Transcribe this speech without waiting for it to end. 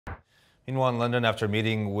Meanwhile, in London, after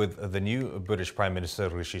meeting with the new British Prime Minister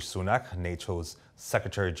Rishi Sunak, NATO's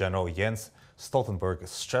Secretary-General Jens Stoltenberg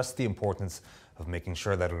stressed the importance of making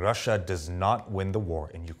sure that Russia does not win the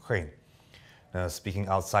war in Ukraine. Now, speaking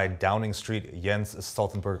outside Downing Street, Jens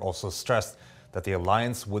Stoltenberg also stressed that the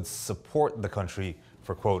alliance would support the country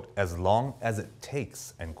for, quote, as long as it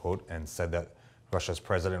takes, end quote, and said that Russia's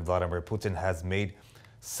President Vladimir Putin has made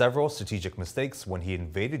several strategic mistakes when he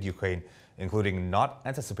invaded Ukraine, including not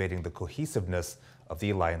anticipating the cohesiveness of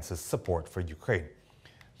the alliance's support for Ukraine.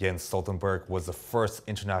 Jens Stoltenberg was the first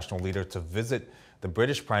international leader to visit the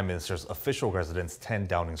British Prime Minister's official residence, 10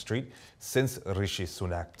 Downing Street, since Rishi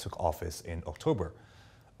Sunak took office in October.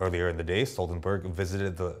 Earlier in the day, Stoltenberg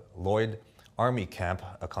visited the Lloyd Army camp,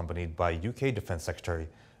 accompanied by UK Defence Secretary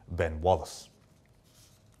Ben Wallace.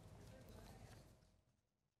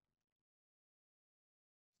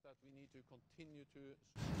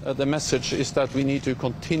 The message is that we need to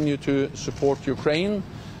continue to support Ukraine.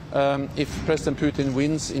 If President Putin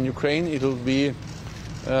wins in Ukraine, it will be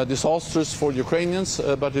disastrous for Ukrainians,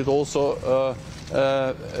 but it also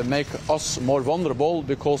make us more vulnerable,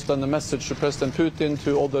 because then the message to President Putin,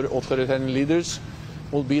 to other authoritarian leaders,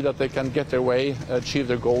 will be that they can get their way, achieve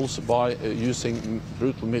their goals by using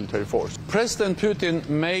brutal military force. President Putin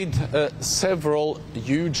made several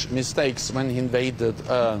huge mistakes when he invaded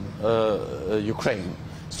Ukraine,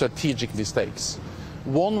 strategic mistakes.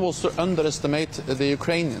 One was to underestimate the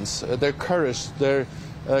Ukrainians, their courage, their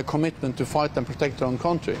commitment to fight and protect their own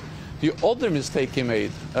country. The other mistake he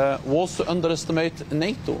made was to underestimate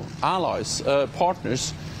NATO, allies,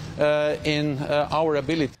 partners, in our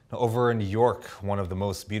ability. Over in New York, one of the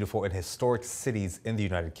most beautiful and historic cities in the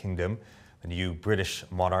United Kingdom, the new British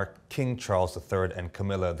monarch, King Charles III, and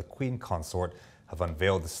Camilla, the Queen consort, have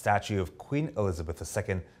unveiled the statue of Queen Elizabeth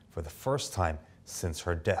II for the first time since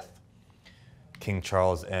her death. King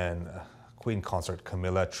Charles and Queen consort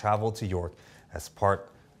Camilla traveled to York as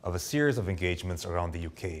part of a series of engagements around the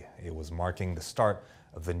UK. It was marking the start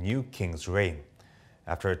of the new King's reign.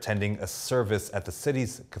 After attending a service at the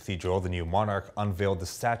city's cathedral, the new monarch unveiled the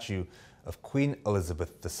statue of Queen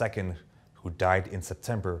Elizabeth II, who died in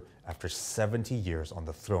September after 70 years on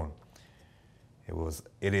the throne.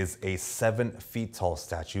 It is a 7 feet tall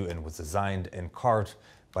statue and was designed and carved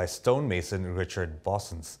by stonemason Richard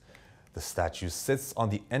Bossons. The statue sits on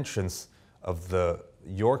the entrance of the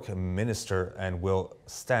York Minster and will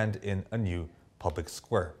stand in a new public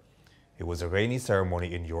square. It was a rainy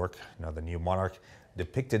ceremony in York. Now, the new monarch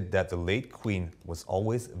depicted that the late Queen was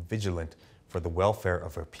always vigilant for the welfare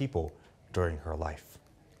of her people during her life.